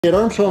At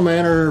Armstrong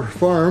Manor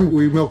Farm,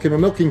 we milk in a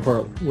milking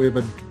parlor. We have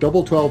a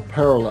double 12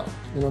 parallel.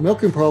 And a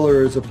milking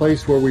parlor is a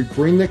place where we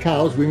bring the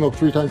cows, we milk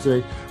 3 times a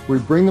day. We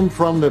bring them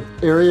from the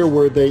area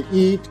where they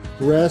eat,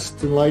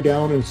 rest, and lie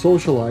down and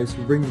socialize.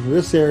 We bring them to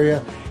this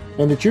area,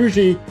 and it's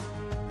usually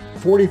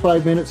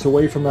 45 minutes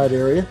away from that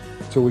area,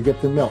 so we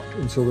get them milked.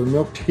 And so they're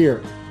milked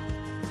here.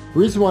 The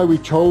reason why we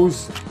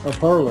chose a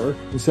parlor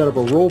instead of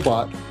a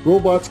robot,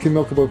 robots can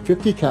milk about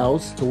 50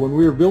 cows. So when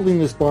we were building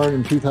this barn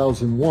in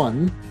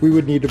 2001, we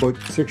would need about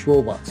 6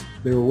 robots.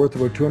 They were worth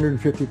about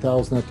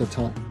 $250,000 at the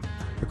time.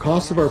 The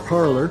cost of our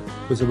parlor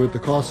was about the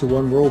cost of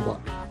 1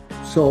 robot.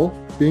 So,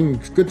 being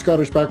good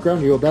Scottish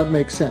background, that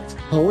makes sense.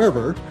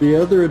 However, the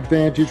other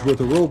advantage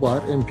with a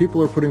robot, and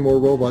people are putting more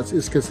robots,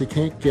 is because they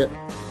can't get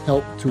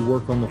help to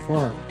work on the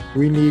farm.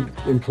 We need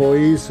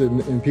employees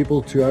and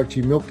people to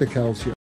actually milk the cows here.